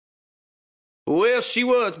Well, she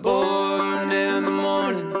was born in the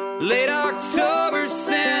morning, late October,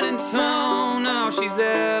 San Antonio. Now she's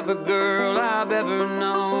every girl I've ever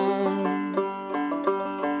known.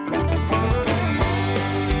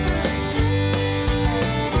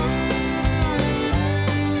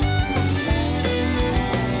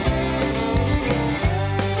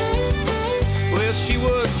 Well, she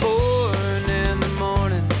was born in the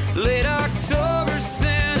morning, late October,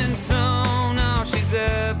 San Antonio. Now she's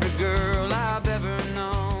every girl I've ever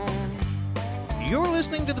known. You're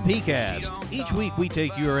listening to the PeayCast. Each week we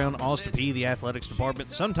take you around Austin Peay, the athletics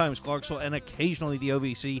department, sometimes Clarksville, and occasionally the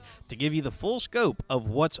OVC to give you the full scope of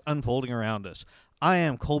what's unfolding around us. I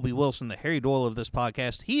am Colby Wilson, the Harry Doyle of this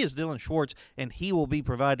podcast. He is Dylan Schwartz, and he will be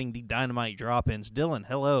providing the dynamite drop-ins. Dylan,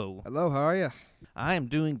 hello. Hello, how are you? I am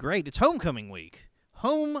doing great. It's homecoming week.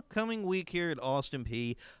 Homecoming week here at Austin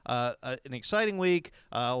Peay. An exciting week.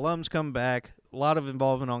 Alums come back. A lot of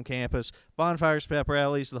involvement on campus. Bonfires, pep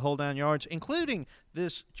rallies, the whole 9 yards, including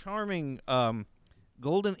this charming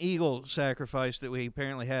golden eagle sacrifice that we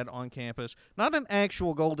apparently had on campus. Not an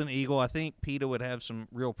actual golden eagle. I think PETA would have some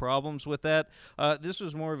real problems with that. This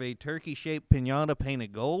was more of a turkey-shaped piñata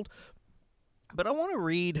painted gold. But I want to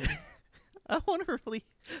read... I want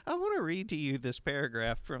to read to you this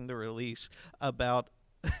paragraph from the release about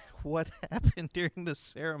what happened during the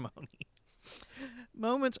ceremony.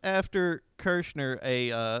 Moments after Kirshner, a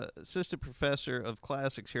assistant professor of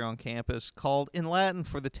classics here on campus, called in Latin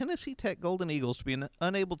for the Tennessee Tech Golden Eagles to be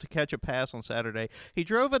unable to catch a pass on Saturday, he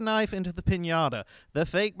drove a knife into the piñata. The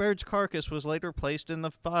fake bird's carcass was later placed in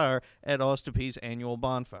the fire at Austin Peay's annual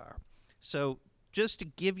bonfire. So, just to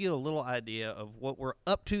give you a little idea of what we're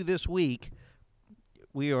up to this week,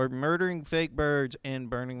 we are murdering fake birds and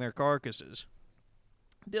burning their carcasses.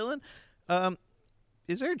 Dylan,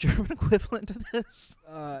 is there a German equivalent to this?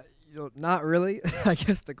 Not really. I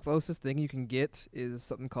guess the closest thing you can get is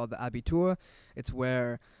something called the Abitur. It's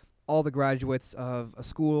where all the graduates of a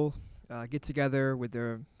school get together with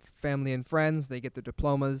their family and friends. They get their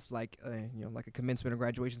diplomas, like a commencement or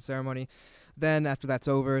graduation ceremony. Then after that's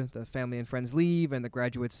over, the family and friends leave, and the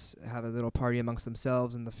graduates have a little party amongst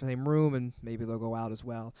themselves in the same room, and maybe they'll go out as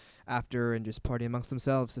well after and just party amongst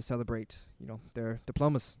themselves to celebrate, their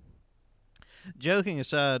diplomas. Joking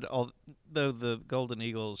aside, although the Golden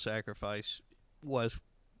Eagle sacrifice was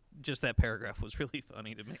just that paragraph was really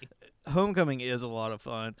funny to me. Homecoming is a lot of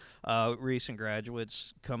fun. Recent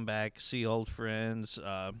graduates come back, see old friends,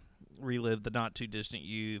 relive the not-too-distant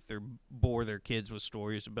youth, or bore their kids with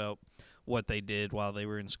stories about what they did while they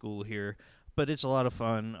were in school here. But it's a lot of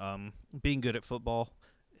fun. Being good at football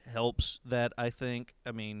helps that, I think.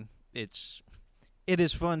 I mean, it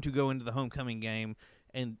is fun to go into the homecoming game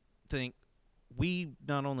and think, we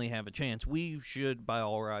not only have a chance, we should, by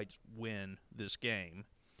all rights, win this game.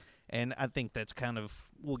 And I think that's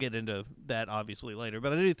we'll get into that obviously later,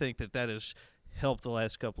 but I do think that has helped the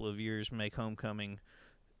last couple of years make homecoming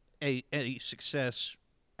a success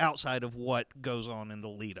outside of what goes on in the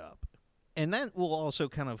lead up. And that will also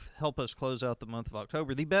kind of help us close out the month of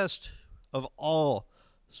October, the best of all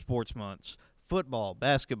sports months: football,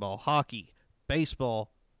 basketball, hockey,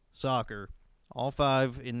 baseball, soccer, all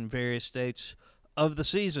 5 in various states of the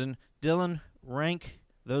season. Dylan, rank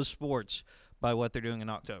those sports by what they're doing in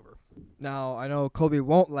October. Now, I know Colby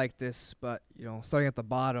won't like this, but, starting at the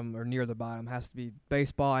bottom or near the bottom has to be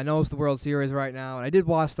baseball. I know it's the World Series right now, and I did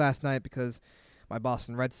watch last night because my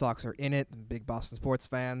Boston Red Sox are in it. I'm a big Boston sports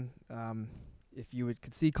fan. If you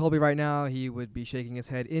could see Colby right now, he would be shaking his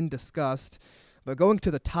head in disgust. But going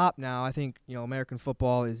to the top now, I think, American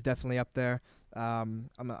football is definitely up there. I'm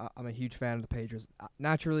a huge fan of the Patriots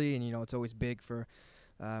naturally, and it's always big for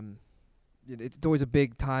it's always a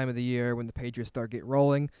big time of the year when the Patriots start get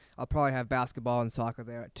rolling. I'll probably have basketball and soccer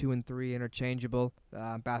there at 2 and 3 interchangeable.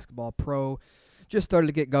 Basketball pro just started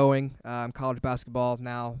to get going. College basketball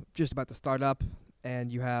now just about to start up,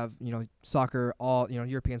 and you have soccer all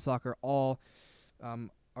European soccer all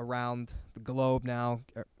around the globe now.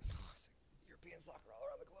 European soccer all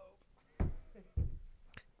around the globe.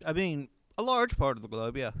 I mean, a large part of the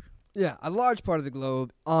globe, yeah. Yeah, a large part of the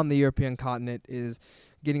globe on the European continent is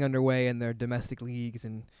getting underway in their domestic leagues.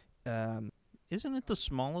 And isn't it the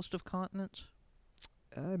smallest of continents?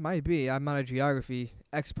 It might be. I'm not a geography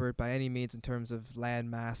expert by any means in terms of land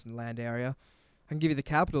mass and land area. I can give you the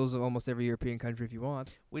capitals of almost every European country if you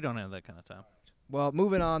want. We don't have that kind of time. Well,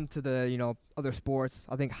 moving on to the other sports,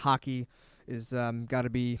 I think hockey is got to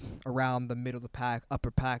be around the middle of the pack,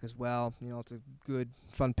 upper pack as well. It's a good,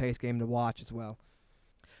 fun-paced game to watch as well.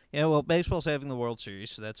 Yeah, well, baseball's having the World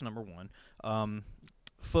Series, so that's number one.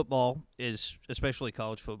 Football is, especially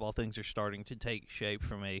college football, things are starting to take shape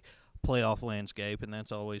from a playoff landscape, and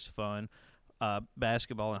that's always fun.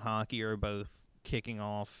 Basketball and hockey are both kicking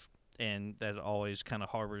off, and that always kind of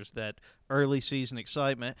harbors that early season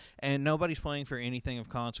excitement. And nobody's playing for anything of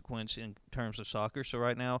consequence in terms of soccer, so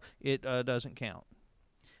right now it doesn't count.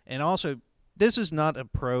 And also, this is not a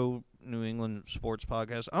pro New England sports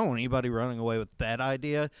podcast. I don't want anybody running away with that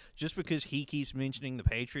idea. Just because he keeps mentioning the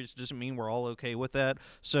Patriots doesn't mean we're all okay with that.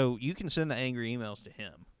 So you can send the angry emails to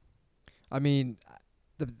him. I mean,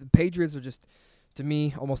 the Patriots are just, to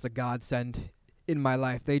me, almost a godsend in my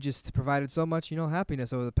life. They just provided so much,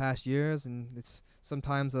 happiness over the past years, and it's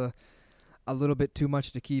sometimes a little bit too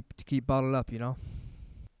much to keep bottled up,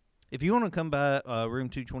 If you want to come by room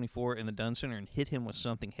 224 in the Dunn Center and hit him with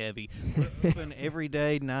something heavy, we're open every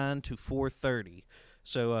day 9 to 4:30.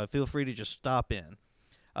 So feel free to just stop in.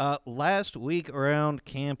 Last week around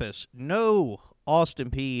campus, no Austin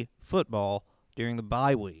Peay football during the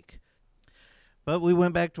bye week. But we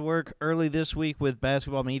went back to work early this week with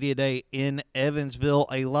Basketball Media Day in Evansville.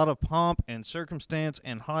 A lot of pomp and circumstance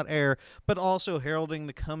and hot air, but also heralding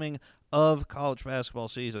the coming of college basketball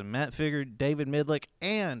season. Matt Figard, David Midlick,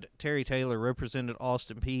 and Terry Taylor represented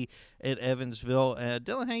Austin Peay at Evansville.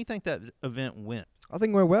 Dylan, how do you think that event went? I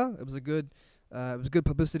think it went well. It was good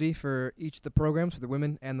publicity for each of the programs, for the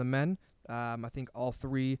women and the men. I think all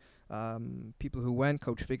three people who went,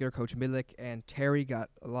 Coach Figger, Coach Midlick, and Terry, got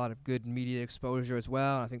a lot of good media exposure as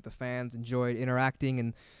well. And I think the fans enjoyed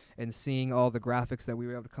interacting and seeing all the graphics that we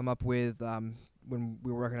were able to come up with when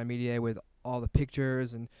we were working on Media Day, with all the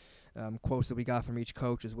pictures and quotes that we got from each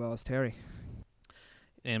coach as well as Terry.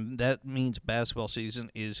 And that means basketball season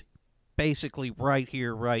is basically right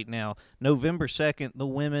here, right now. November 2nd, the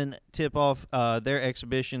women tip off their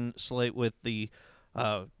exhibition slate with the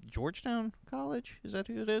Georgetown College. Is that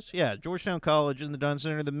who it is? Yeah, Georgetown College in the Dunn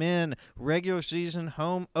Center. The men, regular season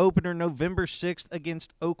home opener November 6th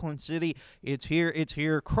against Oakland City. It's here. It's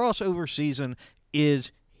here. Crossover season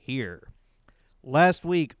is here. Last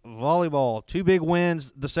week, volleyball, 2 big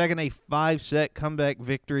wins. The second, a 5-set comeback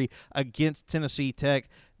victory against Tennessee Tech.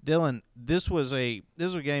 Dylan, this was a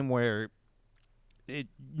game where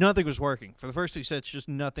nothing was working. For the first 2 sets, just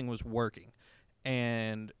nothing was working.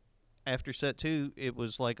 And after set 2, it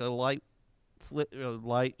was like a light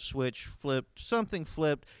switch flipped, something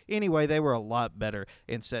flipped. Anyway, they were a lot better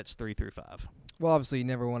in sets 3 through 5. Well, obviously, you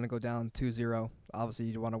never want to go down 2-0. Obviously,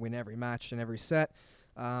 you want to win every match and every set.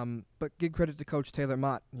 But give credit to Coach Taylor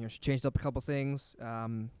Mott. She changed up a couple things,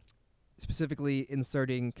 specifically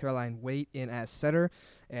inserting Caroline Waite in as setter,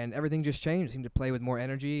 and everything just changed. Seemed to play with more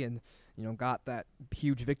energy and, got that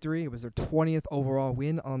huge victory. It was their 20th overall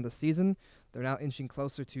win on the season. They're now inching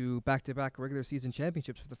closer to back-to-back regular season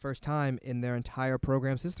championships for the first time in their entire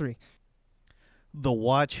program's history. The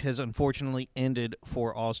watch has unfortunately ended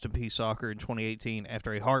for Austin Peay soccer in 2018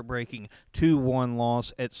 after a heartbreaking 2-1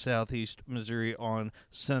 loss at Southeast Missouri on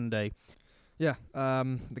Sunday. Yeah,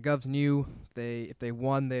 the Govs knew if they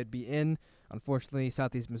won, they'd be in. Unfortunately,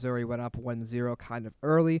 Southeast Missouri went up 1-0 kind of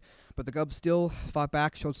early, but the Govs still fought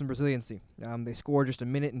back, showed some resiliency. They scored just a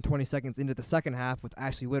minute and 20 seconds into the second half with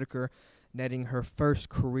Ashley Whitaker netting her first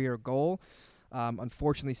career goal.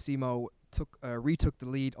 Unfortunately, SEMO retook the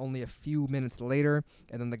lead only a few minutes later,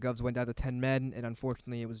 and then the Govs went down to 10 men, and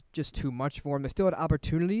unfortunately it was just too much for them. They still had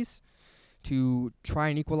opportunities to try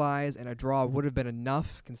and equalize, and a draw would have been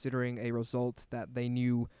enough considering a result that they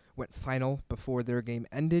knew went final before their game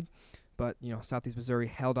ended. But, Southeast Missouri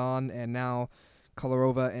held on, and now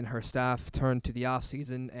Kolarova and her staff turned to the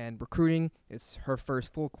off-season and recruiting. It's her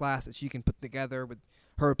first full class that she can put together with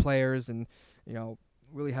her players and,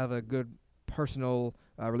 really have a good personal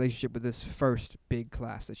relationship with this first big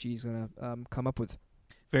class that she's going to come up with.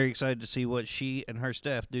 Very excited to see what she and her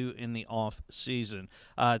staff do in the off-season.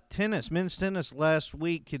 Men's tennis last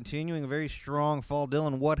week, continuing a very strong fall.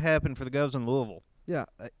 Dylan, what happened for the Govs in Louisville? Yeah,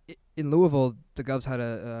 in Louisville, the Govs had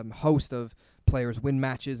a host of players win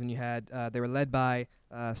matches, and they were led by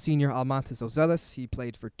senior Almantas Ozelis. He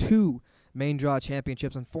played for 2 main draw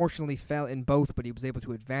championships. Unfortunately, fell in both, but he was able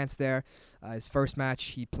to advance there. His first match,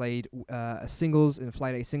 he played a singles in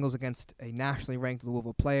Flight A singles against a nationally ranked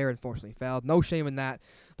Louisville player. Unfortunately, failed. No shame in that,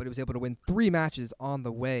 but he was able to win 3 matches on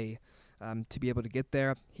the way to be able to get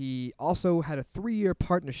there. He also had a 3-year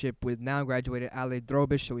partnership with now graduated Ale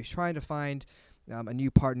Drobish, so he's trying to find a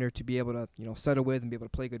new partner to be able to settle with and be able to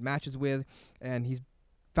play good matches with, and he's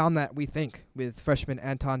found that, we think, with freshman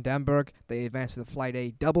Anton Damberg. They advanced to the Flight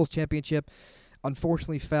A doubles championship.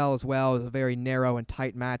 Unfortunately fell as well. It was a very narrow and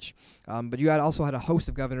tight match. But you also had a host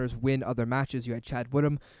of Governors win other matches. You had Chad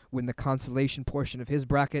Woodham win the consolation portion of his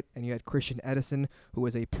bracket, and you had Christian Edison, who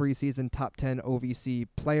was a preseason top 10 OVC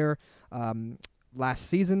player last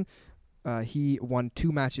season. he won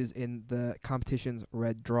 2 matches in the competition's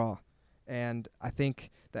red draw. And I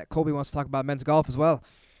think that Colby wants to talk about men's golf as well.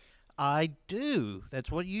 I do. That's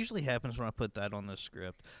what usually happens when I put that on the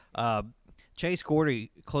script. Chase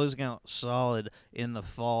Gordy closing out solid in the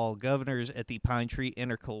fall. Governors at the Pine Tree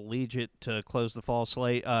Intercollegiate to close the fall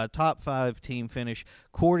slate. Top 5 team finish.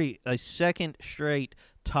 Gordy, a second straight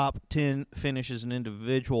top 10 finish as an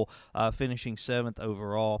individual, finishing 7th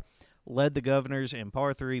overall. Led the Governors in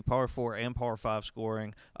par 3, par 4, and par 5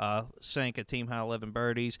 scoring. Sank a team-high 11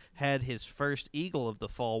 birdies. Had his first eagle of the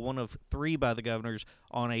fall, one of 3 by the Governors,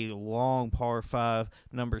 on a long par 5,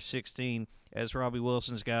 number 16, as Robbie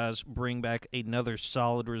Wilson's guys bring back another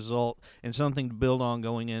solid result and something to build on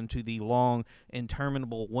going into the long,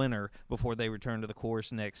 interminable winter before they return to the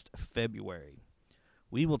course next February.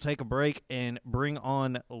 We will take a break and bring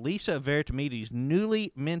on Lisa Vertimides,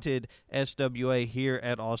 newly minted SWA here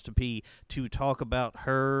at Austin Peay, to talk about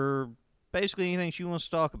her, basically anything she wants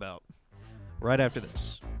to talk about, right after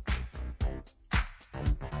this.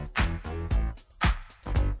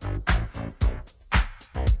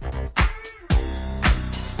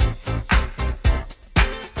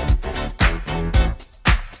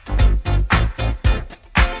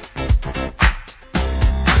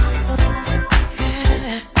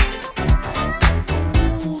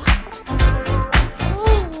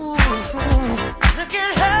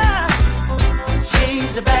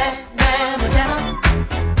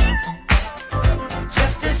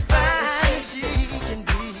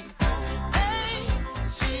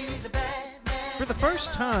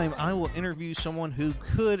 I will interview someone who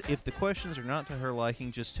could, if the questions are not to her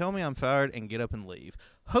liking, just tell me I'm fired and get up and leave.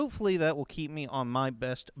 Hopefully that will keep me on my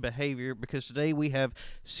best behavior, because today we have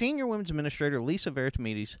Senior Women's Administrator Lisa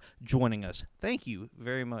Vertimides joining us. Thank you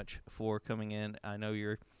very much for coming in. I know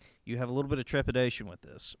you have a little bit of trepidation with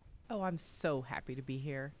this. Oh, I'm so happy to be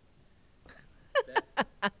here.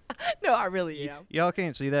 No, I really am. Y'all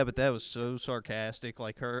can't see that, but that was so sarcastic.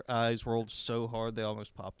 Like, her eyes rolled so hard they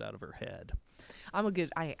almost popped out of her head.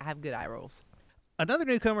 I have good eye rolls. Another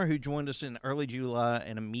newcomer who joined us in early July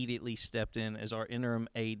and immediately stepped in as our interim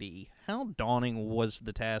AD. How daunting was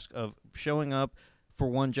the task of showing up for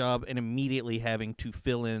one job and immediately having to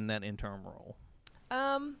fill in that interim role?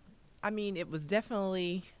 I mean, it was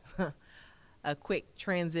definitely a quick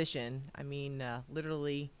transition. I mean,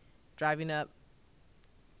 literally driving up,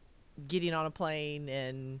 getting on a plane,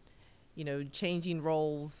 and, changing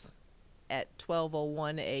roles at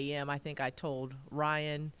 12:01 a.m. I think I told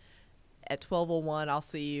Ryan at 12:01, I'll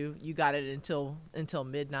see you. You got it until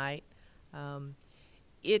midnight.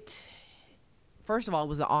 It, first of all,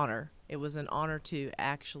 was an honor. It was an honor to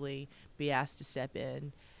actually be asked to step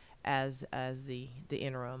in as the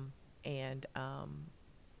interim, and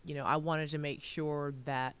I wanted to make sure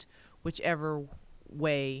that whichever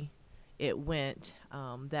way it went,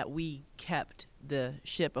 that we kept the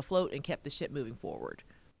ship afloat and kept the ship moving forward.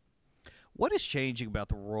 What is changing about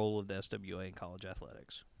the role of the SWA in college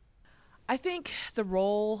athletics? I think the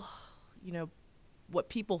role, what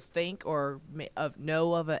people think or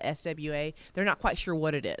know of a SWA, they're not quite sure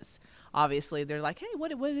what it is. Obviously, they're like, hey,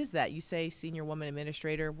 what is that? You say senior woman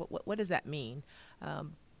administrator. What does that mean?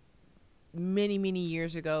 Many, many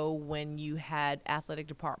years ago, when you had athletic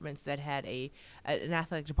departments that had an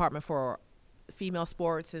athletic department for female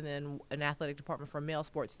sports and then an athletic department for male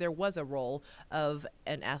sports, there was a role of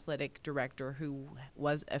an athletic director who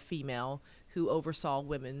was a female who oversaw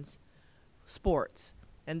women's sports.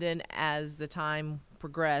 And then as the time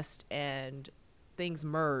progressed and things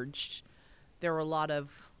merged, there were a lot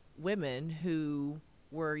of women who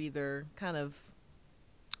were either kind of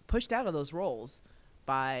pushed out of those roles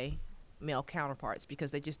by male counterparts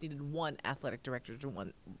because they just needed one athletic director to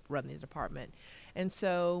run the department. And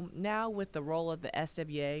so now with the role of the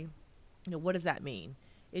SWA, what does that mean?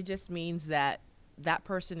 It just means that that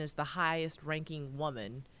person is the highest ranking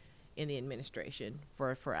woman in the administration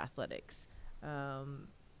for athletics.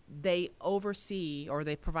 They oversee or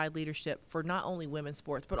they provide leadership for not only women's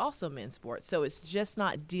sports but also men's sports. So it's just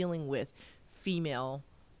not dealing with female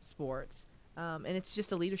sports. And it's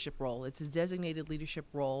just a leadership role. It's a designated leadership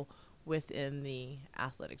role within the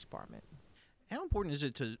athletic department. How important is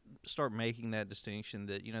it to start making that distinction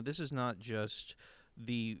that, this is not just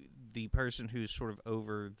the person who's sort of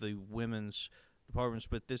over the women's departments,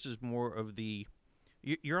 but this is more of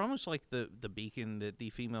you're almost like the beacon that the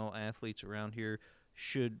female athletes around here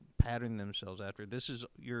should pattern themselves after. This is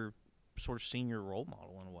your sort of senior role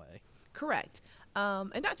model in a way. Correct.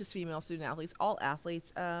 And not just female student athletes, all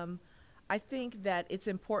athletes. I think that it's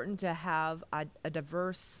important to have a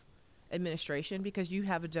diverse administration because you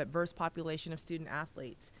have a diverse population of student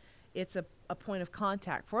athletes. it's a point of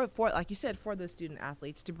contact for like you said, for those student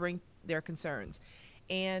athletes to bring their concerns.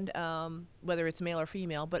 And whether it's male or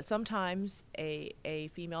female, but sometimes a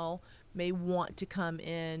female may want to come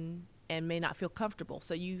in and may not feel comfortable.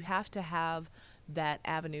 So you have to have that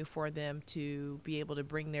avenue for them to be able to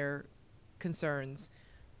bring their concerns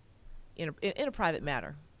in a private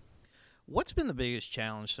matter. What's been the biggest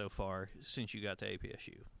challenge so far since you got to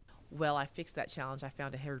APSU? Well, I fixed that challenge. I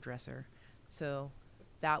found a hairdresser. So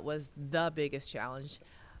that was the biggest challenge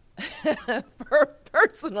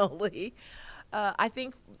personally. I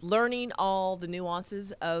think learning all the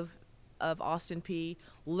nuances of Austin Peay,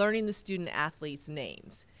 learning the student athletes'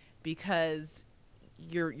 names, because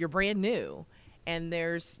you're brand new, and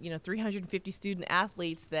there's 350 student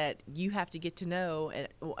athletes that you have to get to know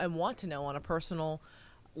and want to know on a personal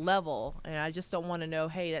level. And I just don't want to know,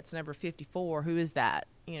 hey, that's number 54. Who is that?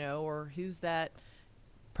 Or who's that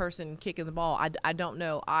person kicking the ball? I don't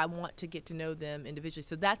know. I want to get to know them individually.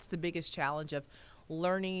 So that's the biggest challenge of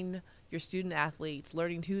learning your student athletes,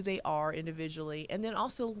 learning who they are individually, and then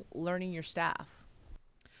also learning your staff.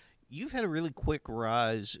 You've had a really quick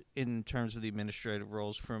rise in terms of the administrative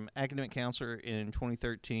roles from academic counselor in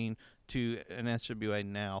 2013 to an SWA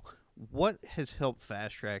now. What has helped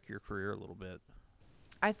fast track your career a little bit?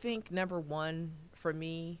 I think number one for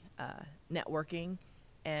me, networking,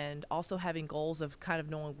 and also having goals of kind of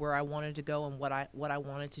knowing where I wanted to go and what I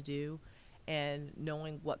wanted to do, and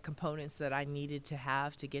knowing what components that I needed to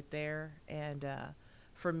have to get there. And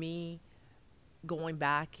for me, coming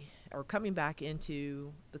back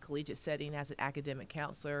into the collegiate setting as an academic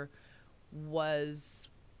counselor was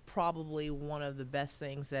probably one of the best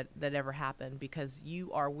things that ever happened, because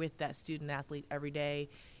you are with that student athlete every day.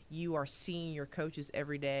 You are seeing your coaches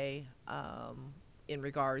every day in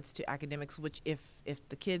regards to academics, which if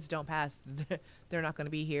the kids don't pass, they're not going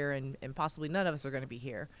to be here, and possibly none of us are going to be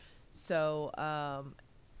here. So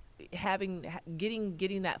getting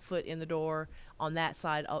that foot in the door on that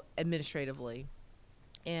side administratively,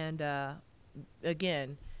 and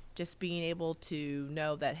again, just being able to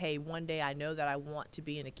know that, hey, one day I know that I want to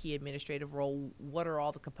be in a key administrative role. What are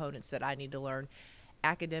all the components that I need to learn?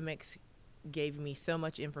 Academics gave me so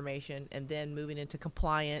much information, and then moving into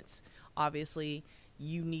compliance, obviously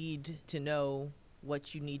you need to know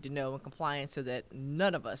what you need to know in compliance so that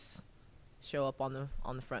none of us show up on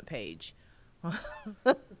the front page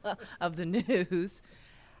of the news,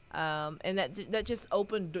 and that just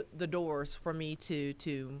opened the doors for me to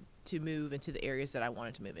move into the areas that I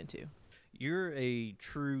wanted to move into. You're a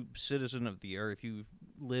true citizen of the earth. You've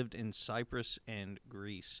lived in Cyprus and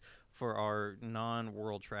Greece. For our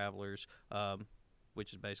non-world travelers,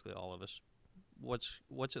 which is basically all of us, what's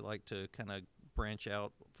it like to kind of branch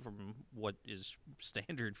out from what is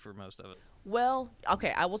standard for most of it? Well,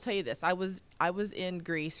 okay, I will tell you this. I was in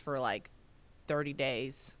Greece for like 30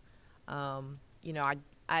 days. I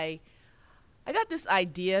got this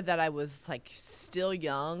idea that I was like still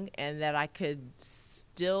young and that I could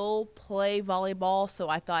still play volleyball. So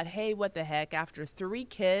I thought, hey, what the heck? After 3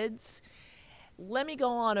 kids, let me go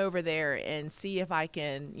on over there and see if I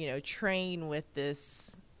can, train with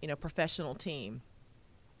this, professional team.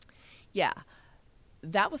 Yeah,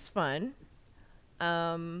 that was fun.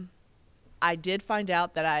 I did find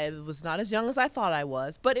out that I was not as young as I thought I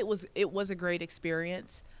was, but it was a great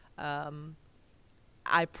experience.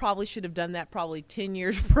 I probably should have done that probably 10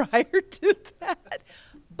 years prior to that,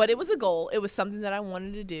 but it was a goal. It was something that I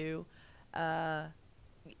wanted to do.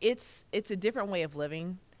 It's a different way of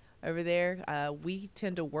living over there. We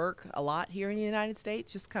tend to work a lot here in the United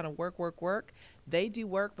States, just kind of work. They do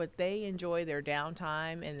work, but they enjoy their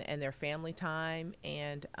downtime and their family time,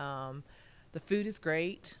 and the food is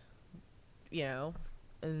great, and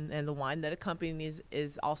the wine that accompanies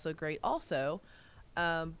is also great also.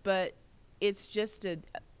 But it's just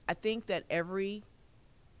I think that every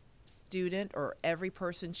student or every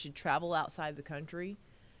person should travel outside the country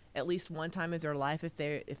at least one time in their life if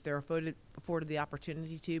they're afforded the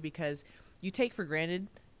opportunity to, because you take for granted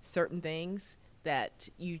certain things that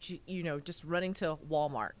just running to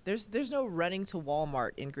Walmart. There's no running to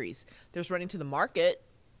Walmart in Greece. There's running to the market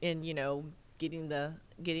and getting the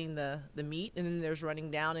meat, and then there's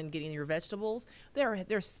running down and getting your vegetables.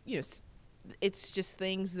 There's it's just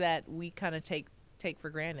things that we kind of take for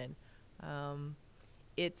granted.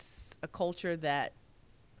 It's a culture that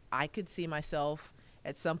I could see myself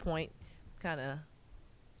at some point kind of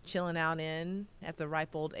chilling out in at the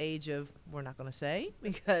ripe old age of, we're not going to say,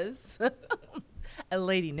 because a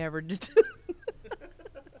lady never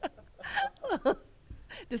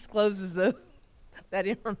discloses that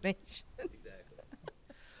information.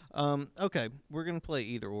 Okay, we're gonna play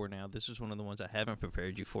either or now. This is one of the ones I haven't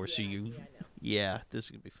prepared you for. So yeah, this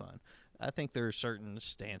is gonna be fun. I think there are certain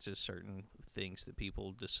stances, certain things that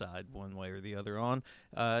people decide one way or the other on,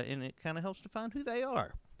 and it kind of helps define who they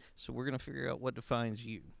are. So we're gonna figure out what defines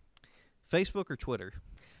you. Facebook or Twitter?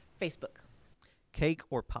 Facebook. Cake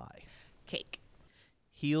or pie? Cake.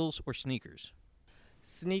 Heels or sneakers?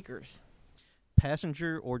 Sneakers.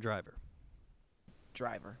 Passenger or driver?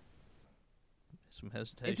 Driver. Some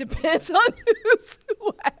hesitation. It depends on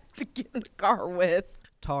who I have to get in the car with.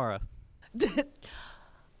 Tara.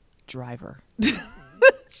 Driver.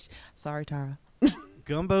 Sorry, Tara.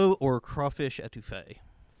 Gumbo or crawfish etouffee?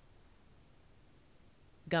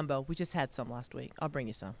 Gumbo. We just had some last week. I'll bring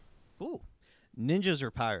you some. Ooh. Ninjas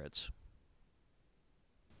or pirates?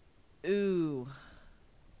 Ooh.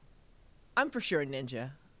 I'm for sure a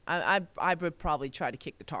ninja. I would probably try to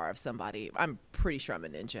kick the tar of somebody. I'm pretty sure I'm a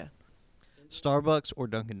ninja. Starbucks or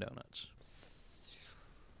Dunkin' Donuts?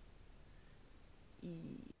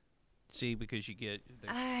 See, because you get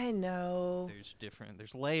I know.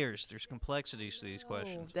 there's layers, there's complexities to these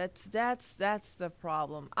questions. That's the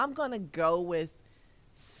problem. I'm gonna go with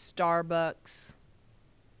Starbucks.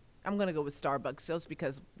 I'm gonna go with Starbucks just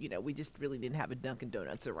because we just really didn't have a Dunkin'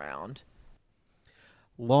 Donuts around.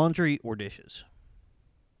 Laundry or dishes?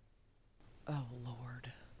 Oh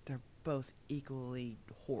Lord, they're both equally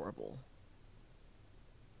horrible.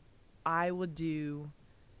 I would do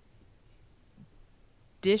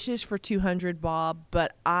dishes for $200, Bob,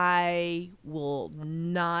 but I would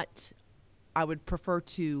prefer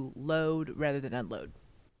to load rather than unload.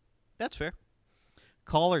 That's fair.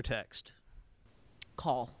 Call or text?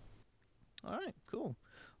 Call. All right, cool.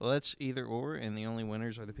 Well, that's either or, and the only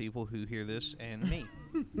winners are the people who hear this and me.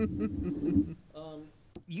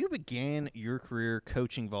 You began your career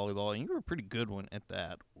coaching volleyball, and you were a pretty good one at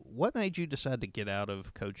that. What made you decide to get out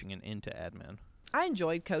of coaching and into admin? I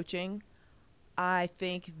enjoyed coaching. I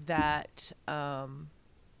think that I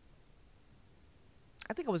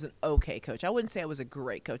was an okay coach. I wouldn't say I was a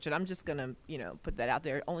great coach, and I'm just gonna put that out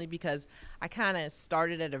there only because I kind of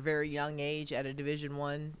started at a very young age at a Division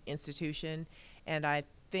I institution, and I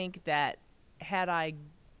think that had I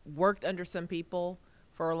worked under some people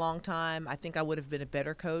for a long time, I think I would have been a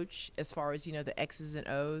better coach as far as the X's and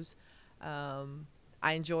O's.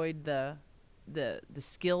 I enjoyed the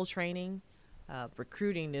skill training.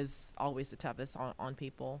 Recruiting is always the toughest on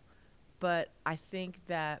people, but I think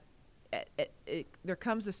that there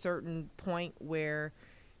comes a certain point where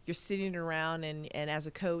you're sitting around and as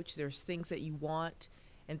a coach, there's things that you want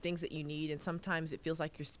and things that you need, and sometimes it feels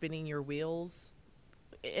like you're spinning your wheels.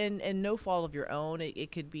 And no fault of your own.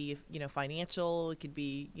 It could be financial. It could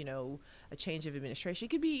be a change of administration. It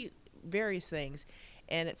could be various things.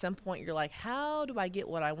 And at some point you're like, how do I get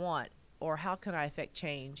what I want, or how can I affect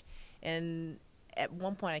change? And at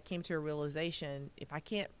one point I came to a realization: if I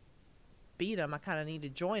can't beat them, I kind of need to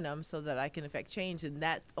join them so that I can affect change. And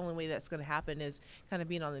that's the only way that's going to happen is kind of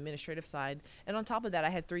being on the administrative side. And on top of that, I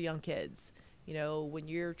had 3 young kids. When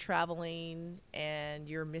you're traveling and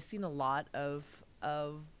you're missing a lot of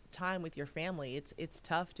time with your family, it's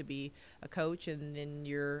tough to be a coach, and then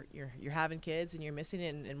you're having kids and you're missing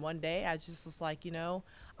it. And one day I just was like,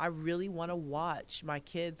 I really want to watch my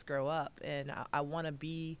kids grow up, and I want to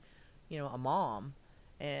be a mom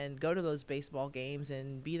and go to those baseball games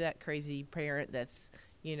and be that crazy parent that's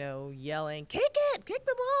yelling, kick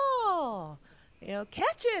the ball,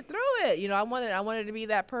 catch it, throw it. I wanted to be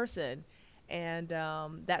that person. And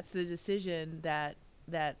that's the decision that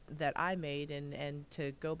I made, and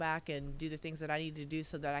to go back and do the things that I needed to do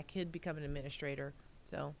so that I could become an administrator.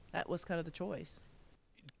 So that was kind of the choice.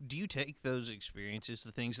 Do you take those experiences,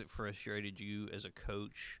 the things that frustrated you as a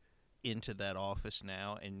coach, into that office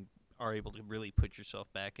now, and are able to really put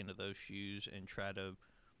yourself back into those shoes and try to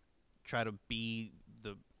be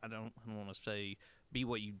I don't want to say be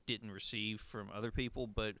what you didn't receive from other people,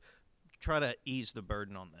 but try to ease the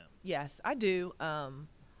burden on them? Yes, I do.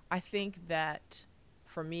 I think that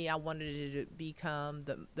for me, I wanted to become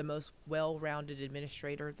the most well-rounded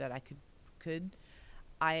administrator that I could.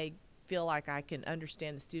 I feel like I can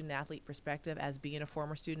understand the student-athlete perspective as being a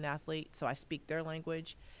former student-athlete, so I speak their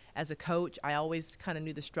language. As a coach, I always kind of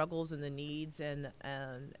knew the struggles and the needs and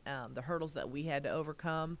the hurdles that we had to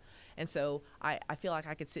overcome. And so I feel like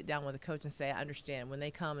I could sit down with a coach and say, I understand when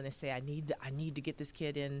they come and they say, I need to get this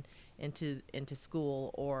kid into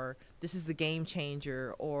school, or this is the game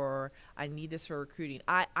changer, or I need this for recruiting.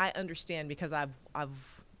 I understand because I've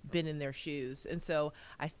been in their shoes. And so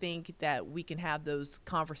I think that we can have those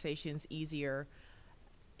conversations easier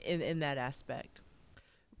in that aspect.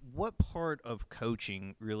 What part of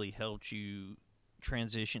coaching really helped you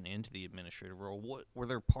transition into the administrative role? What were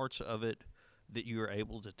there parts of it that you were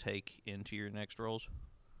able to take into your next roles?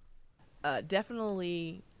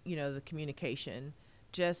 Definitely, the communication,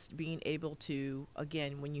 just being able to,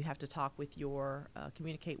 again, when you have to talk with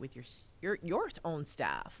communicate with your own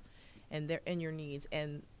staff, and your needs,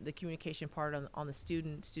 and the communication part on the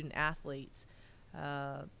student athletes,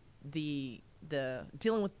 the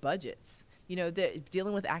dealing with budgets,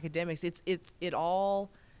 dealing with academics. It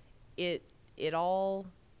all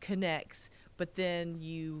connects, but then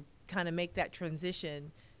you kind of make that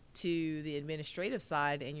transition to the administrative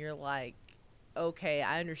side, and you're like, okay,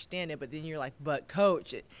 I understand it, but then you're like, but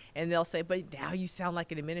coach, and they'll say, but now you sound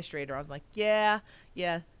like an administrator. I'm like, yeah,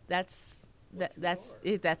 that's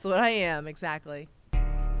it. That's what I am, exactly.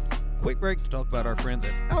 Quick break to talk about our friends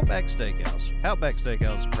at Outback Steakhouse. Outback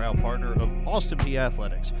Steakhouse is a proud partner of Austin Peay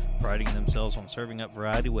Athletics, priding themselves on serving up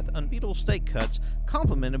variety with unbeatable steak cuts,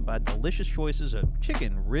 complemented by delicious choices of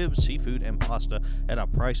chicken, ribs, seafood, and pasta at a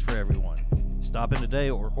price for everyone. Stop in today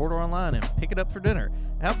or order online and pick it up for dinner.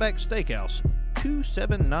 Outback Steakhouse,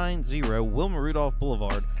 2790 Wilma Rudolph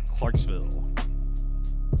Boulevard, Clarksville.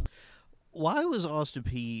 Why was Austin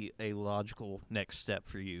Peay a logical next step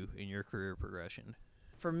for you in your career progression?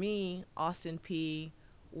 For me, Austin Peay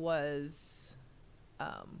was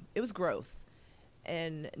it was growth,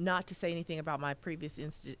 and not to say anything about my previous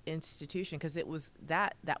institution, because it was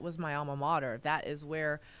that was my alma mater. That is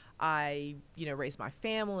where I raised my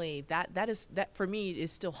family. That for me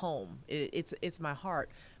is still home. It's my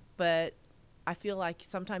heart, but I feel like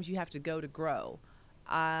sometimes you have to go to grow.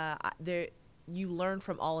 You learn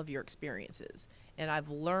from all of your experiences. And I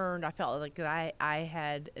felt like that I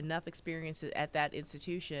had enough experiences at that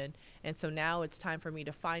institution, and so now it's time for me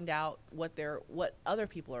to find out what other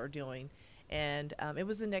people are doing. And it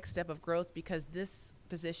was the next step of growth, because this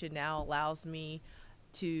position now allows me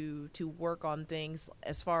to work on things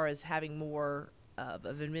as far as having more of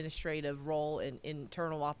an administrative role in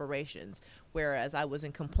internal operations, whereas I was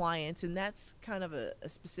in compliance, and that's kind of a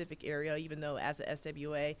specific area, even though as a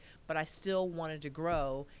SWA, but I still wanted to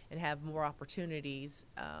grow and have more opportunities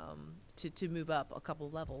to move up a couple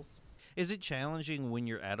of levels. Is it challenging when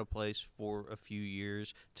you're at a place for a few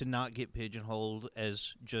years to not get pigeonholed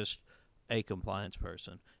as just a compliance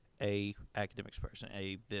person, a academics person,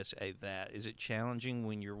 a this, a that? Is it challenging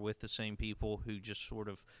when you're with the same people who just sort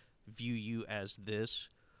of view you as this,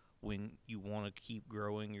 when you want to keep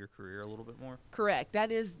growing your career a little bit more? Correct.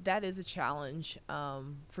 That is a challenge,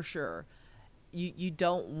 for sure. You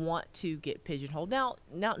don't want to get pigeonholed. Now,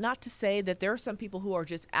 not to say that there are some people who are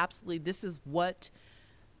just absolutely, this is what,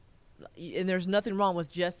 and there's nothing wrong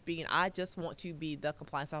with just being, I just want to be the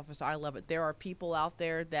compliance officer. I love it. There are people out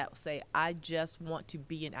there that say, I just want to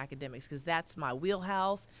be in academics because that's my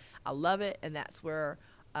wheelhouse. I love it, and that's where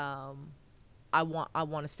I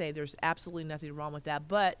want to stay. There's absolutely nothing wrong with that,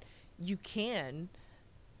 but you can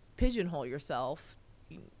pigeonhole yourself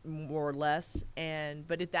more or less,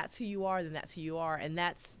 but if that's who you are, then that's who you are, and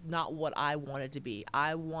that's not what I wanted to be.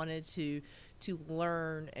 I wanted to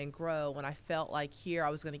learn and grow, and I felt like here I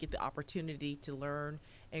was going to get the opportunity to learn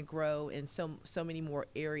and grow in so many more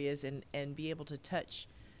areas, and be able to touch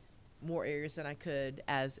more areas than I could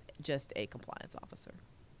as just a compliance officer.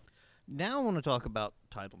 Now I want to talk about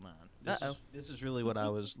Title IX. This is really what I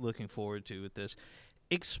was looking forward to with this.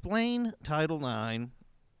 Explain Title IX,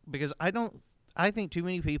 because I think too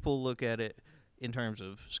many people look at it in terms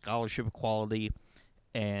of scholarship equality,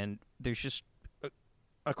 and there's just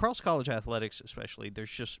across college athletics especially, there's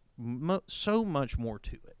just so much more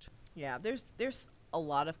to it. Yeah, there's a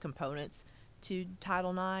lot of components to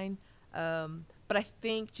Title IX, but I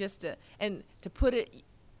think to put it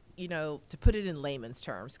in layman's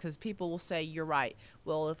terms, because people will say, you're right,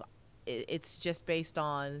 well, if it's just based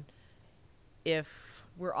on, if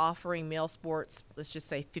we're offering male sports, let's just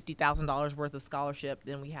say $50,000 worth of scholarship,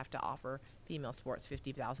 then we have to offer female sports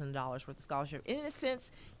 $50,000 worth of scholarship. And in a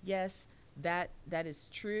sense, yes, that is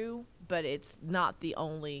true, but it's not the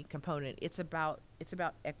only component. It's about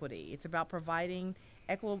equity. It's about providing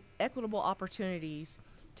equitable opportunities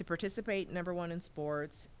to participate, number one, in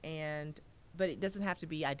sports, but it doesn't have to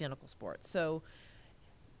be identical sports. So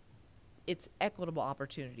it's equitable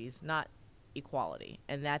opportunities, not equality.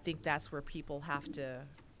 And I think that's where people have to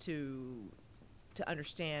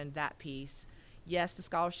understand that piece. Yes, the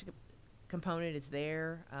scholarship component is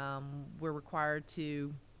there. We're required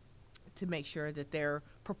to make sure that they're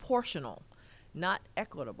proportional, not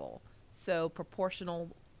equitable. So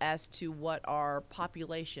proportional as to what our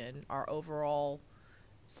population, our overall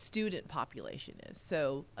student population is.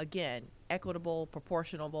 So again, equitable,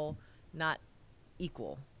 proportional, not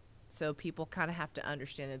equal. So people kind of have to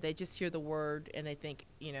understand that. They just hear the word and they think,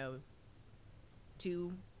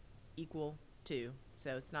 2 equal 2.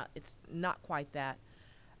 So it's not quite that.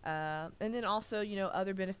 And then also,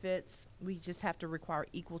 other benefits, we just have to require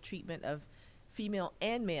equal treatment of female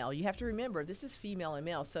and male. You have to remember, this is female and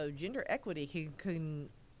male, so gender equity can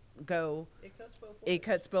go. It cuts both ways. It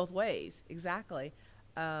cuts both ways, exactly.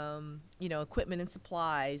 Equipment and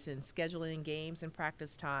supplies and scheduling games and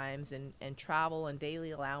practice times and travel and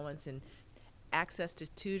daily allowance and access to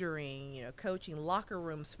tutoring, coaching, locker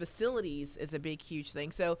rooms, facilities is a big, huge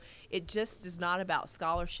thing. So it just is not about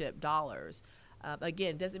scholarship dollars.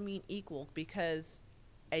 Again, doesn't mean equal, because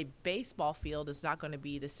a baseball field is not going to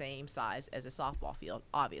be the same size as a softball field,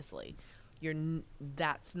 obviously.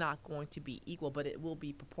 That's not going to be equal, but it will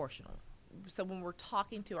be proportional. So when we're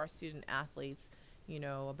talking to our student athletes,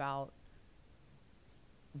 about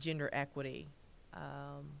gender equity,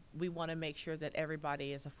 we want to make sure that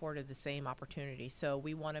everybody is afforded the same opportunity. So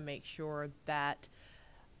we want to make sure that,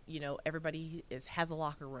 everybody has a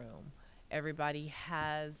locker room, everybody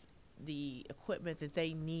has the equipment that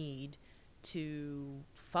they need to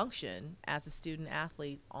function as a student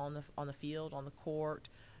athlete on the field, on the court.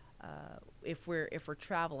 If we're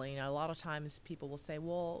traveling, a lot of times people will say,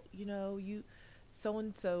 well, you so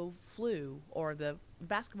and so flew, or the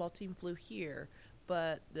basketball team flew here,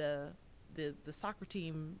 but the soccer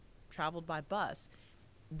team traveled by bus.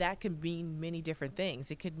 That could mean many different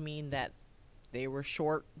things. It could mean that they were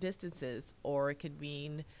short distances, or it could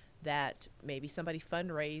mean that maybe somebody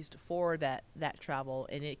fundraised for that travel,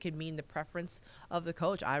 and it could mean the preference of the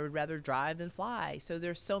coach. I would rather drive than fly. So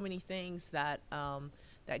there's so many things that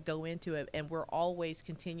go into it, and we're always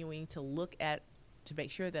continuing to look at to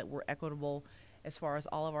make sure that we're equitable as far as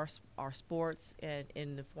all of our sports, and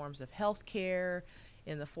in the forms of health care,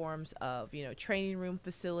 in the forms of training room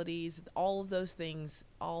facilities. All of those things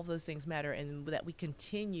matter, and that we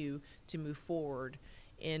continue to move forward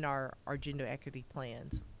in our gender equity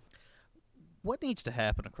plans. What needs to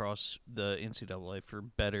happen across the NCAA for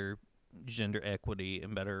better gender equity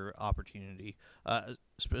and better opportunity,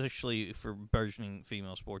 especially for burgeoning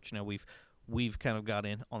female sports? We've kind of got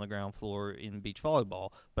in on the ground floor in beach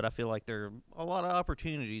volleyball, but I feel like there are a lot of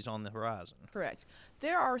opportunities on the horizon. Correct.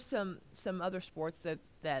 There are some other sports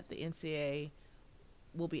that the NCAA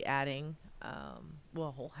will be adding,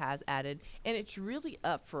 has added, and it's really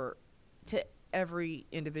up to every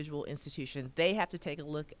individual institution. They have to take a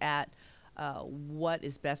look at what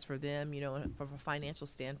is best for them, from a financial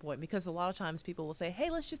standpoint, because a lot of times people will say, hey,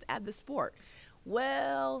 let's just add this sport.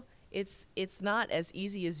 Well, it's not as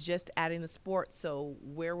easy as just adding the sport. So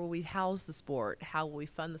where will we house the sport? How will we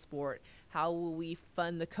fund the sport? How will we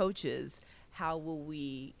fund the coaches? How will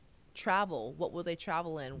we travel? What will they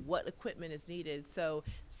travel in? What equipment is needed? So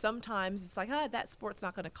sometimes it's like, that sport's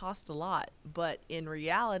not going to cost a lot. But in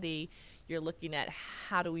reality, you're looking at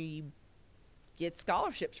how do we get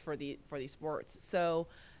scholarships for these sports. So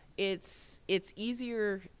it's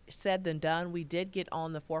easier said than done. We did get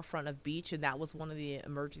on the forefront of beach, and that was one of the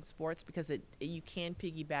emerging sports, because you can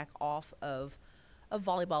piggyback off of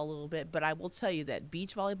volleyball a little bit. But I will tell you that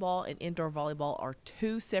beach volleyball and indoor volleyball are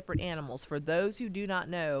two separate animals. For those who do not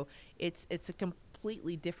know, it's a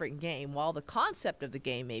completely different game. While the concept of the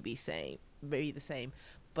game may be the same,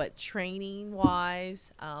 but training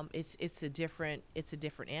wise, it's a different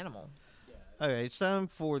animal. Okay, it's time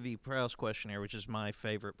for the Prowse questionnaire, which is my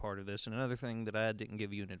favorite part of this, and another thing that I didn't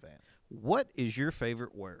give you in advance. What is your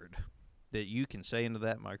favorite word that you can say into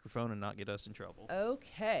that microphone and not get us in trouble?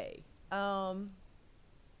 Okay.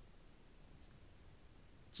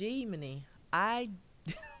 Gemini.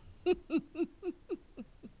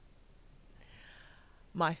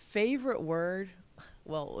 My favorite word,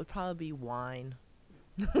 well, it would probably be wine.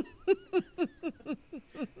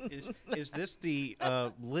 Is this the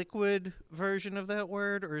liquid version of that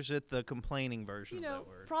word, or is it the complaining version of that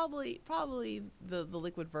word? Probably the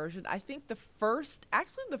liquid version. I think the first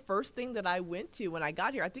thing that I went to when I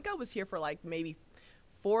got here, I think I was here for like maybe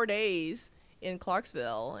 4 days in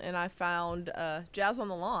Clarksville, and I found Jazz on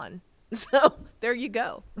the Lawn. So there you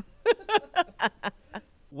go.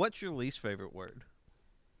 What's your least favorite word?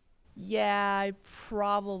 Yeah, I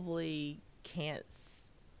probably can't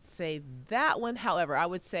say that one. However, I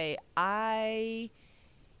would say I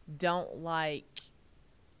can't.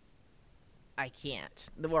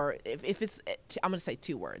 Or if it's, I'm going to say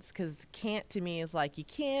 2 words, because can't to me is like you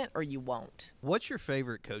can't or you won't. What's your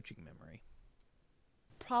favorite coaching memory?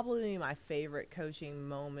 Probably my favorite coaching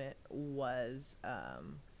moment was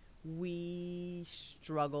we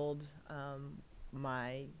struggled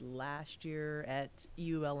my last year at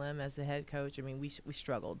ULM as the head coach. I mean, we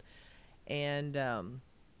struggled. And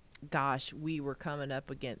gosh, we were coming up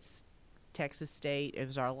against Texas State. It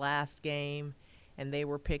was our last game, and they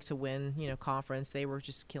were picked to win, conference. They were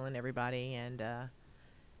just killing everybody, and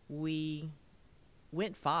we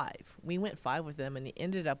went 5. We went 5 with them, and it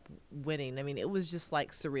ended up winning. I mean, it was just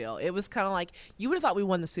like surreal. It was kind of like you would have thought we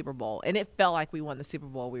won the Super Bowl, and it felt like we won the Super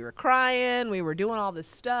Bowl. We were crying, we were doing all this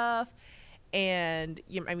stuff, and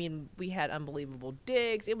we had unbelievable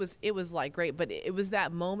digs. It was like great, but it was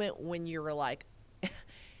that moment when you were like,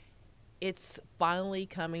 it's finally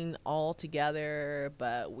coming all together,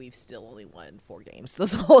 but we've still only won 4 games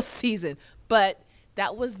this whole season. But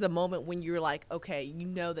that was the moment when you're like, okay, you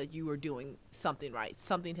know that you were doing something right.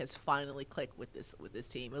 Something has finally clicked with this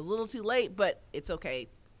team. It was a little too late, but it's okay.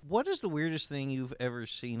 What is the weirdest thing you've ever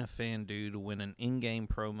seen a fan do to win an in-game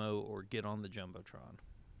promo or get on the Jumbotron?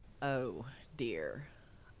 Oh, dear.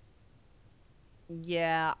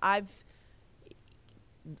 Yeah,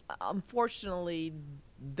 unfortunately,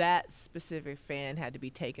 that specific fan had to be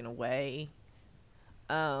taken away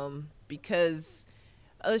because,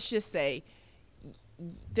 let's just say,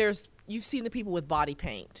 you've seen the people with body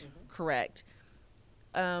paint, correct?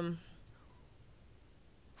 I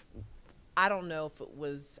don't know if it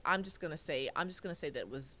was. I'm just gonna say that it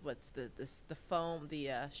was the foam, the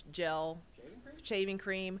gel shaving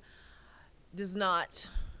cream does not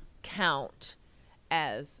count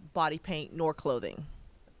as body paint nor clothing.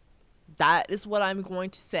 That is what I'm going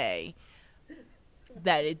to say.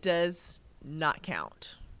 That it does not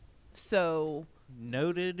count. So.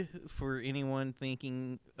 Noted for anyone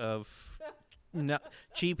thinking of not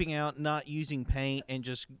cheaping out, not using paint, and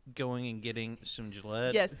just going and getting some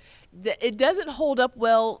Gillette. Yes, it doesn't hold up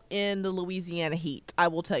well in the Louisiana heat. I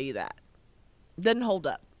will tell you that. Doesn't hold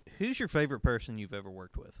up. Who's your favorite person you've ever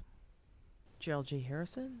worked with? Gerald G.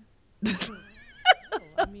 Harrison.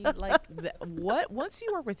 I mean, like, what? Once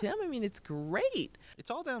you work with him, I mean, it's great.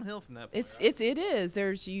 It's all downhill from that point. It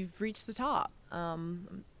is. You've reached the top.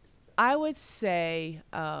 I would say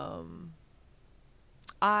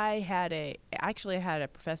I had a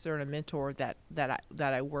professor and a mentor that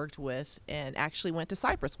I worked with and actually went to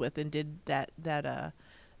Cyprus with and did that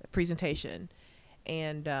presentation,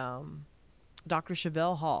 and Dr.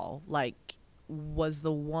 Chevelle Hall was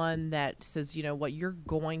the one that says, you know what, you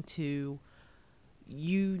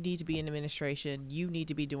need to be in administration, you need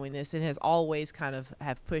to be doing this, and has always kind of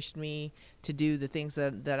have pushed me to do the things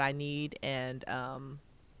that I need, and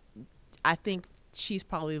I think she's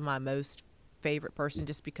probably my most favorite person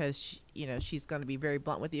just because she's going to be very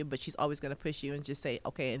blunt with you, but she's always going to push you and just say,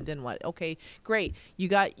 okay, and then what? Okay, great, you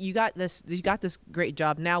got this great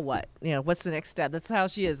job, now what? What's the next step? That's how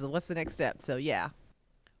she is. What's the next step? So yeah.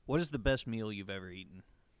 What is the best meal you've ever eaten?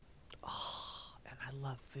 Oh, and I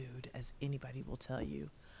love food, as anybody will tell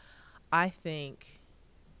you. I think,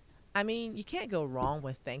 you can't go wrong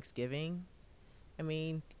with Thanksgiving.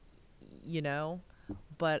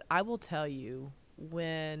 But I will tell you,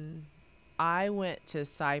 when I went to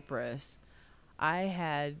Cyprus, I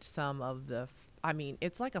had some of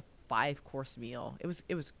it's like a 5-course meal.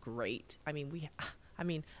 It was great.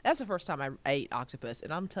 That's the first time I ate octopus,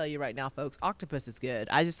 and I'm telling you right now, folks, octopus is good.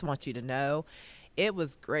 I just want you to know, it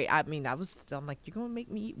was great. I'm like, you're gonna make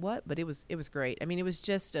me eat what? But it was great. It was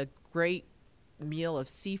just a great meal of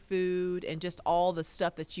seafood and just all the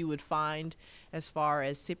stuff that you would find as far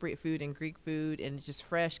as Cypriot food and Greek food, and it's just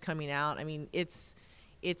fresh coming out. It's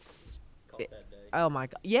oh my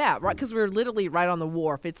God, yeah, right, because we're literally right on the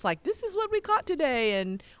wharf. It's like, this is what we caught today,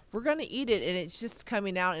 and we're gonna eat it, and it's just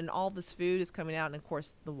coming out, and all this food is coming out, and of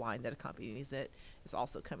course the wine that accompanies it is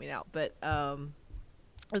also coming out. But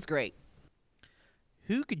it was great.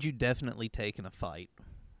 Who could you definitely take in a fight?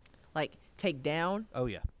 Like, take down? Oh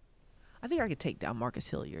yeah. I think I could take down Marcus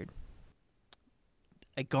Hilliard.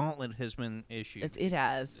 A gauntlet has been issued. It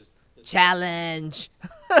has. Challenge.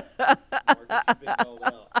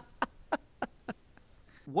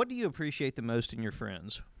 What do you appreciate the most in your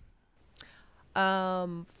friends?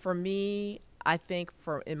 For me, I think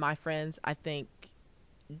in my friends, I think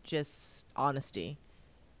just honesty,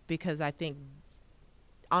 because I think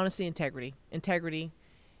honesty, integrity,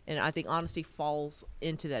 and I think honesty falls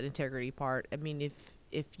into that integrity part.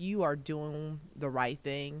 If you are doing the right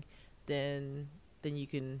thing, then you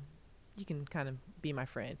can kind of be my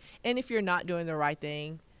friend. And if you're not doing the right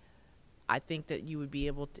thing, I think that you would be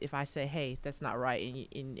able to, if I say, hey, that's not right,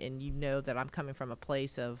 and you know that I'm coming from a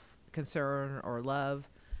place of concern or love,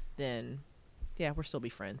 then yeah, we'll still be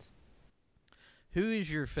friends. Who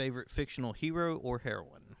is your favorite fictional hero or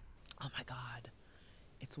heroine? Oh my God,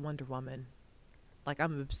 it's Wonder Woman.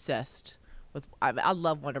 I'm obsessed with. I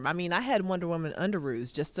love Wonder Woman. I had Wonder Woman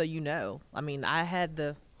underoos, just so you know. I had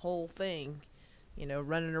the whole thing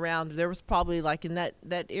running around. There was probably like in that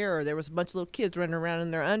era, there was a bunch of little kids running around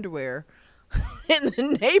in their underwear in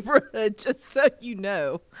the neighborhood, just so you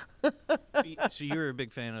know. So you're a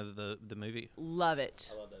big fan of the movie? Love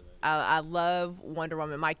it. I love that movie. I love Wonder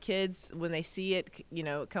Woman. My kids, when they see it,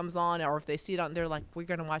 it comes on, or if they see it on, they're like, "We're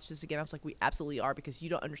gonna watch this again." I was like, "We absolutely are," because you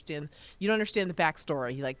don't understand the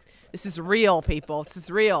backstory. Like, this is real, people. This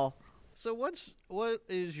is real. So what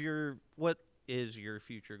is your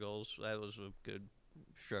future goals? That was a good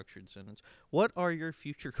structured sentence. What are your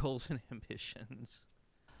future goals and ambitions?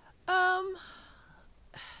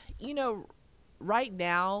 Right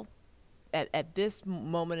now, at this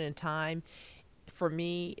moment in time, for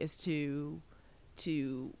me is to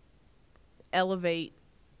elevate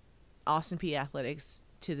Austin Peay athletics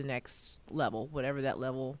to the next level, whatever that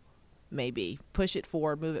level may be. Push it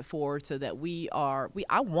forward, move it forward, so that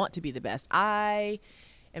I want to be the best. I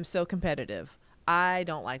am so competitive. I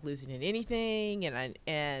don't like losing in anything,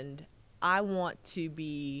 and I want to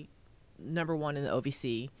be number one in the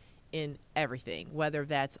OVC in everything, whether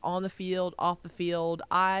that's on the field, off the field.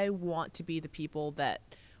 I want to be the people that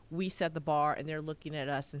we set the bar, and they're looking at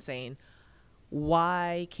us and saying,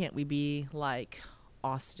 why can't we be like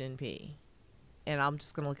Austin Peay? And I'm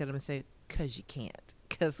just going to look at them and say, because you can't.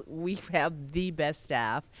 Because we have the best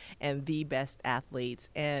staff and the best athletes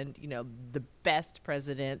and, the best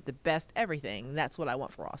president, the best everything. That's what I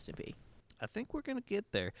want for Austin Peay. I think we're going to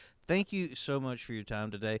get there. Thank you so much for your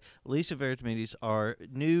time today. Lisa Veritamides, our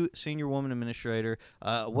new senior woman administrator.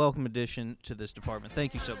 Welcome addition to this department.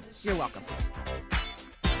 Thank you so much. You're welcome.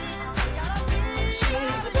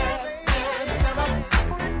 She's a bad man,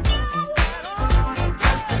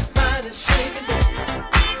 just as fine as she can be.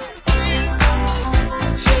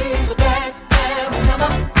 She's a bad man,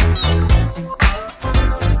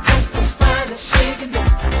 just as fine as she can be.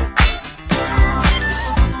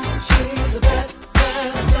 She's a bad man,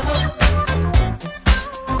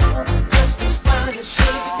 just as fine as she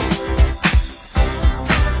can be.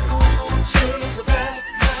 She's a bad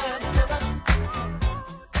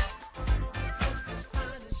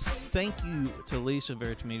Thank you to Lisa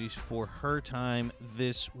Veritamides for her time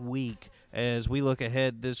this week. As we look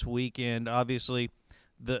ahead this weekend, obviously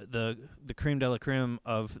the creme de la creme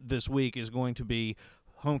of this week is going to be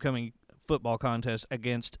homecoming football contest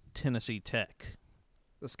against Tennessee Tech.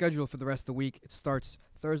 The schedule for the rest of the week, it starts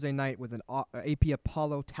Thursday night with an AP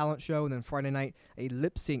Apollo talent show, and then Friday night a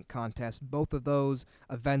lip sync contest. Both of those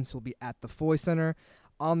events will be at the Foy Center.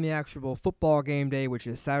 On the actual football game day, which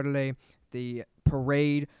is Saturday, the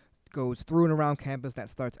parade goes through and around campus. That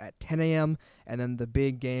starts at 10 a.m., and then the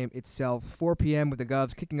big game itself, 4 p.m., with the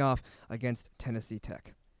Govs kicking off against Tennessee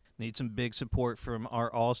Tech. Need some big support from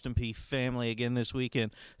our Austin Peay family again this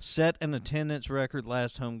weekend. Set an attendance record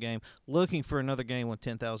last home game. Looking for another game with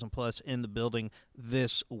 10,000 plus in the building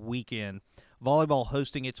this weekend. Volleyball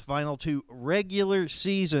hosting its final 2 regular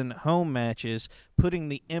season home matches, putting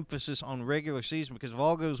the emphasis on regular season because if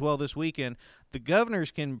all goes well this weekend, the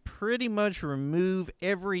Governors can pretty much remove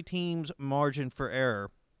every team's margin for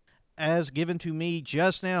error. As given to me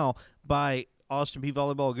just now by Austin Peay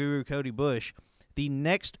volleyball guru Cody Bush, the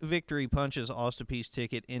next victory punches Austin Peay's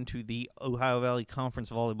ticket into the Ohio Valley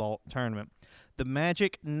Conference Volleyball Tournament. The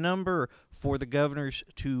magic number for the Governors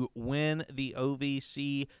to win the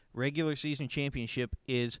OVC regular season championship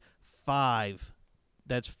is 5.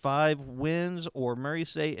 That's 5 wins or Murray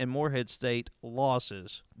State and Morehead State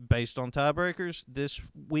losses. Based on tiebreakers, this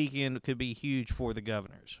weekend could be huge for the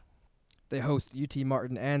Governors. They host UT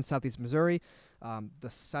Martin and Southeast Missouri. The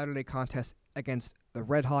Saturday contest against the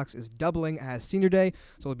Red Hawks is doubling as Senior Day,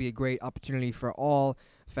 so it'll be a great opportunity for all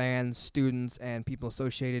fans, students, and people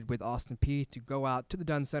associated with Austin Peay to go out to the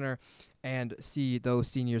Dunn Center and see those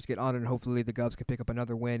seniors get honored, and hopefully the Govs can pick up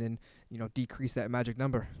another win and decrease that magic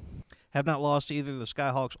number. Have not lost either the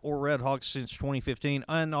Skyhawks or Red Hawks since 2015,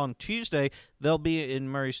 and on Tuesday they'll be in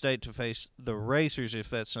Murray State to face the Racers if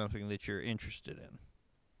that's something that you're interested in.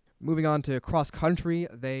 Moving on to cross country,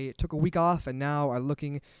 they took a week off and now are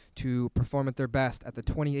looking to perform at their best at the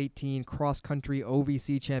 2018 Cross Country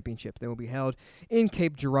OVC Championships. They will be held in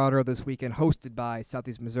Cape Girardeau this weekend, hosted by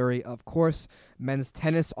Southeast Missouri, of course. Men's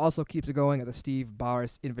tennis also keeps it going at the Steve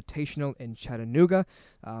Bowers Invitational in Chattanooga.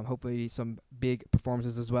 Hopefully some big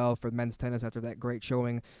performances as well for men's tennis after that great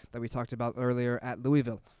showing that we talked about earlier at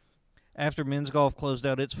Louisville. After men's golf closed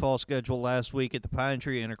out its fall schedule last week at the Pine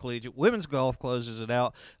Tree Intercollegiate, women's golf closes it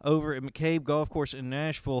out over at McCabe Golf Course in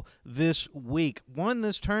Nashville this week. Won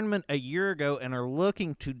this tournament a year ago and are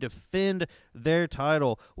looking to defend their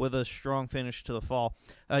title with a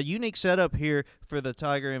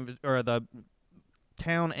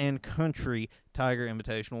Town and Country Tiger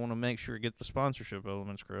Invitational. I want to make sure to get the sponsorship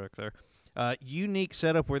elements correct there. Unique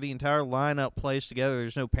setup where the entire lineup plays together.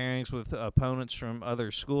 There's no pairings with opponents from other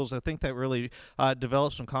schools. I think that really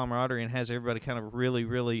develops some camaraderie and has everybody kind of really,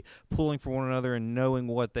 really pulling for one another and knowing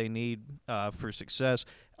what they need for success.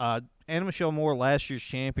 Anna Michelle Moore, last year's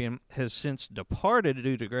champion, has since departed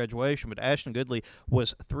due to graduation, but Ashton Goodley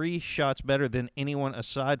was 3 shots better than anyone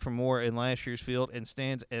aside from Moore in last year's field and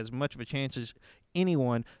stands as much of a chance as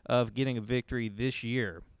anyone of getting a victory this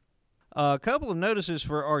year. A couple of notices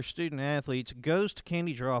for our student athletes. Ghost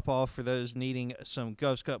Candy Drop-Off for those needing some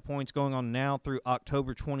Ghost Cup points going on now through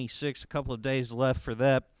October 26th. A couple of days left for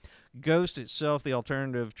that. Ghost itself, the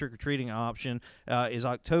alternative trick-or-treating option, is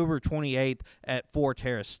October 28th at Fort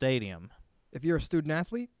Terrace Stadium. If you're a student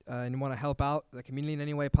athlete and you want to help out the community in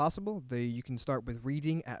any way possible, you can start with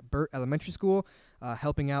reading at Burt Elementary School,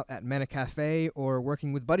 helping out at Mana Cafe, or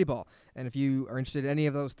working with Buddy Ball. And if you are interested in any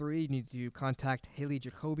of those 3, you need to contact Haley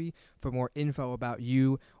Jacoby for more info about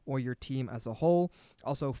you or your team as a whole.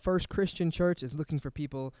 Also, First Christian Church is looking for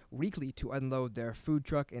people weekly to unload their food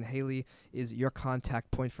truck, and Haley is your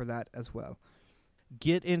contact point for that as well.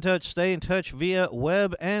 Get in touch, stay in touch via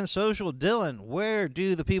web and social. Dylan, where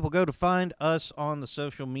do the people go to find us on the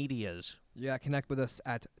social medias? Yeah, connect with us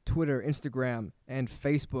at Twitter, Instagram, and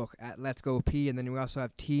Facebook at Let's Go P. And then we also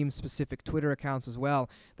have team-specific Twitter accounts as well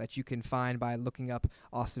that you can find by looking up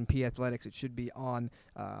Austin P Athletics. It should be on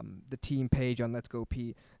the team page on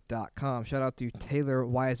letsgop.com. Shout out to Taylor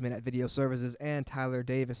Wiseman at Video Services and Tyler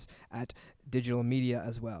Davis at Digital Media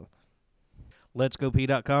as well.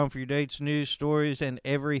 Let'sGoP.com for your dates, news, stories, and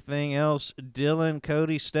everything else. Dylan,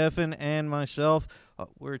 Cody, Stefan, and myself,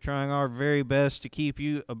 we're trying our very best to keep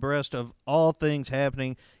you abreast of all things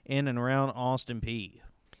happening in and around Austin P.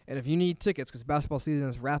 And if you need tickets, because basketball season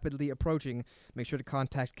is rapidly approaching, make sure to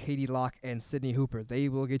contact Katie Locke and Sydney Hooper. They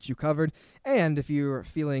will get you covered. And if you're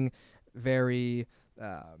feeling very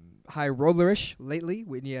high rollerish lately,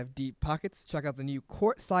 when you have deep pockets, check out the new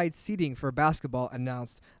courtside seating for basketball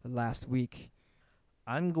announced last week.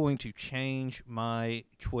 I'm going to change my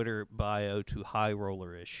Twitter bio to high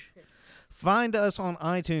rollerish. Find us on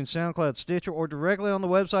iTunes, SoundCloud, Stitcher, or directly on the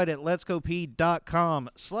website at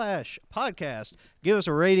letsgop.com/podcast. Give us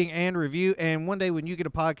a rating and review, and one day when you get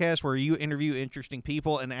a podcast where you interview interesting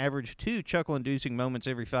people and average 2 chuckle-inducing moments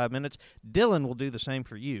every 5 minutes, Dylan will do the same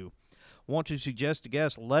for you. Want to suggest a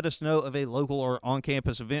guest? Let us know of a local or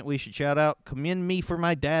on-campus event we should shout out. Commend me for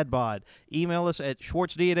my dad bod. Email us at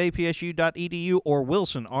schwartzd@apsu.edu or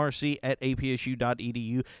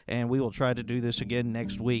wilsonrc@apsu.edu, and we will try to do this again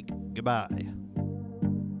next week. Goodbye.